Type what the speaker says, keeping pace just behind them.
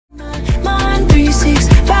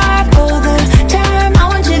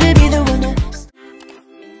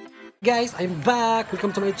Guys, I'm back! Welcome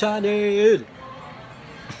to my channel!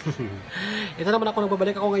 Ito naman ako,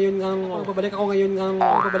 nagbabalik ako ngayon ang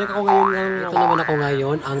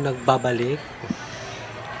nagbabalik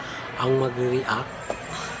ang mag-react.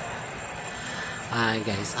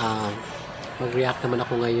 Guys, mag-react naman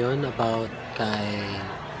ako ngayon about kay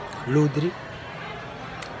Loudre.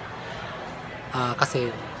 Kasi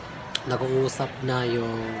nag-uusap na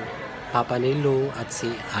yung papa ni Lou at si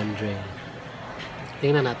Andre.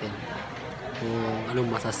 Tingnan natin kung anong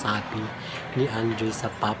masasabi ni Andre sa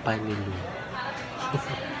papa ni Lou.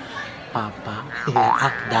 Papa?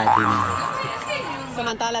 Daddylou.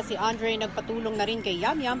 Samantala si Andre nagpatulong na rin kay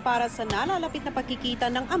Yamyam para sa nalalapit na pagkikita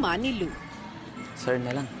ng ama ni Lou. Sir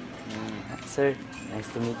na lang. Sir, nice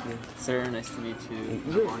to meet you. Sir, nice to meet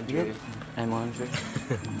you. I'm Andre.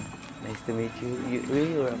 Nice to meet you.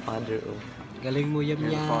 You are a father of... Galing mo, You're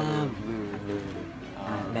the father Yamyam. of Lou.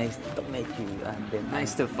 nice to meet you. And then,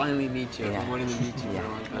 Nice to finally meet you. Yeah. I wanted to meet you.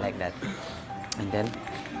 Yeah, like that. And then,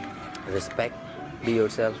 respect, be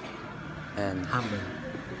yourself, and Humble.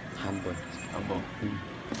 humble. Humble.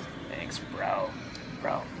 Thanks, bro.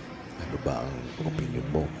 Bro. Ano ba ang opinion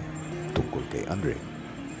mo tungkol kay Andre?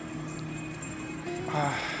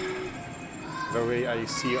 The way I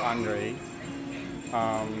see Andre,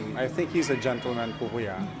 I think he's a gentleman po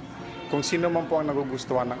kuya. Kung sino man po ang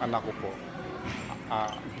nagugustuhan ng anak ko po,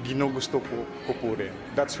 ginugusto ko po rin.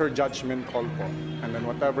 That's her judgment call po. And then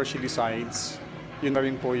whatever she decides, yun na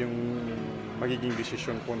rin po yung magiging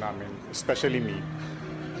decision po namin, especially me.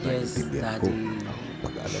 Yes, Naiintindihan ko Daddy. ang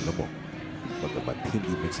pag-aalala mo. Bagamat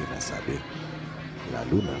hindi mo sinasabi.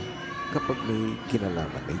 Lalo na kapag may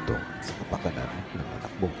kinalaman na ito sa kapakanan ng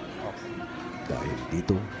anak mo. Dahil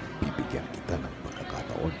dito, bibigyan kita ng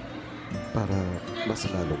pagkakataon para mas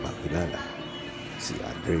lalo makilala si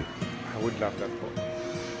Andre. I would love that po.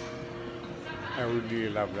 I would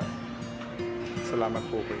really love that. Salamat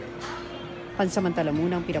po kuya. Pansamantala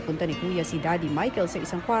munang pinapunta ni Kuya si Daddy Michael sa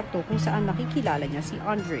isang kwarto kung saan nakikilala niya si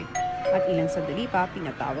Andre. At ilang sandali pa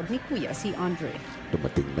pinatawag ni Kuya si Andre.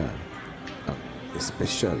 Dumating na ang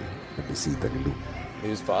espesyal na bisita ni Lou.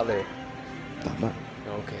 Lou's father. Tama,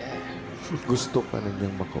 Okay. gusto ka na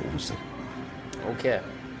niyang makausap. Okay.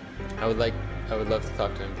 I would love to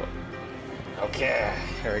talk to him. Okay.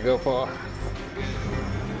 Here we go, Paul.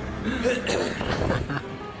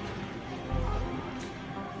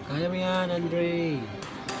 Kaya mo yan, Andre.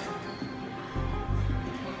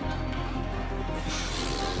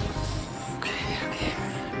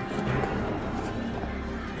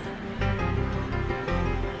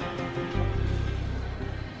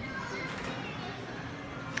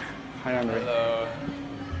 Hi Andre. Hello.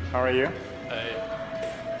 How are you?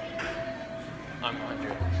 I'm Andre.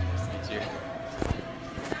 Nice to meet you.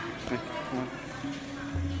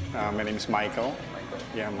 My name is Michael. Michael.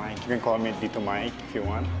 Yeah, Mike. You can call me Dito Mike if you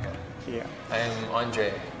want. Yeah. I'm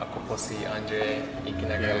Andre. Ako po si Andre.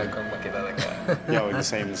 Ikinagalang kong makilala ka. Yo, the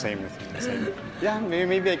same with me, the same. Yeah,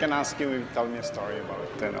 maybe I can ask you, tell me a story about,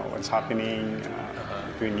 what's happening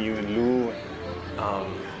between you and Lou.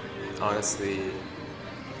 Honestly,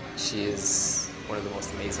 she is one of the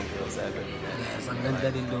most amazing girls I've ever met. Yes, ang ganda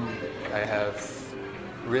din Lou. I have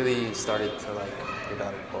really started to like your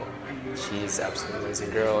daughter, Paul. She's absolutely amazing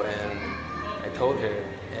girl, and I told her,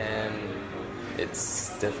 and it's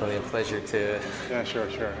definitely a pleasure to Yeah, sure.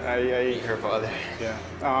 meet her father. Yeah.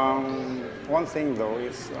 One thing though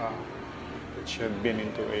is that she had been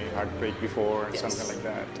into a heartbreak before and Yes. something like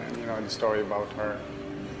that, and the story about her.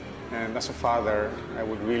 And as a father, I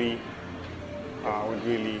would really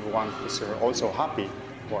want to see her also happy,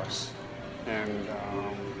 of course, and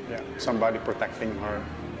somebody protecting her.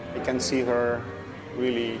 I can see her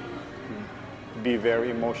really be very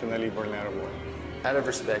emotionally vulnerable. Out of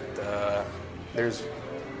respect, there's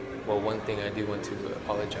one thing I do want to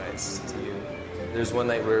apologize to you. There's one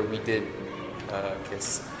night where we did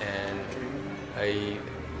kiss, and I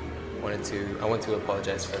want to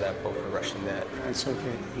apologize for that, Paul, for rushing that. It's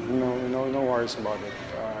okay. No worries about it.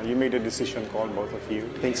 You made a decision call, both of you.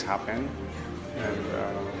 Things happen,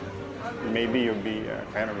 and maybe you'll be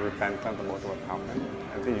kind of repentant about what happened.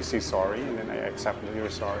 I think you say sorry, and then I accept that you're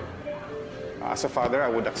sorry. As a father, I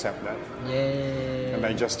would accept that, Yay! and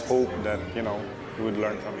I just hope that you would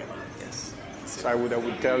learn from it. Yes. So I would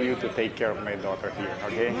tell you to take care of my daughter here,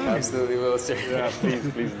 okay? Absolutely will, sir. Yeah,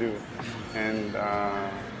 please do. And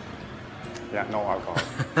no alcohol.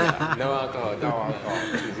 No alcohol. No alcohol.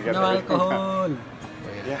 Please, you get No everything. alcohol!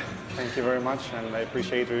 Yeah, thank you very much, and I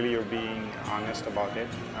appreciate really your being honest about it.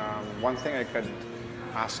 One thing I could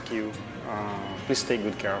ask you, please take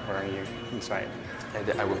good care of her here inside.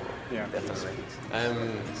 I will. Yeah, Definitely.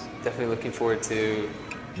 I'm definitely looking forward to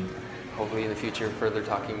hopefully in the future further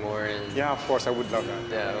talking more and Yeah, of course, I would love that.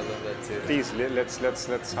 yeah, I would love that too. Please, let's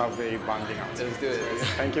have a bonding out. Let's do it.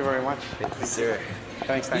 Thank you very much. Thank you, sir.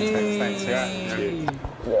 Thanks. Yeah.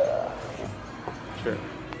 Sure.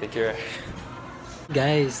 Take care.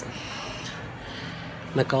 Guys,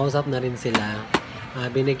 nagkausap na rin sila.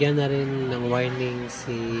 Binigyan na rin ng warning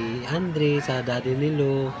si Andre sa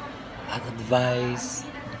Daddylou at advice.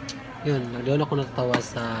 Yun, doon ako nagtawa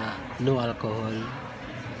sa no alcohol.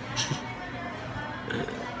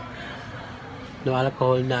 No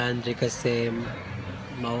alcohol na Andre kasi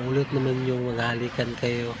maulot naman yung maghalikan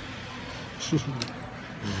kayo.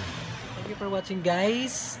 Thank you for watching,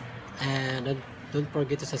 guys, and don't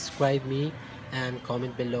forget to subscribe me and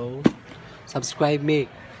comment below. Subscribe me,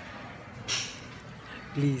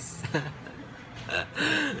 please.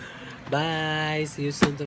 Bye, see you soon.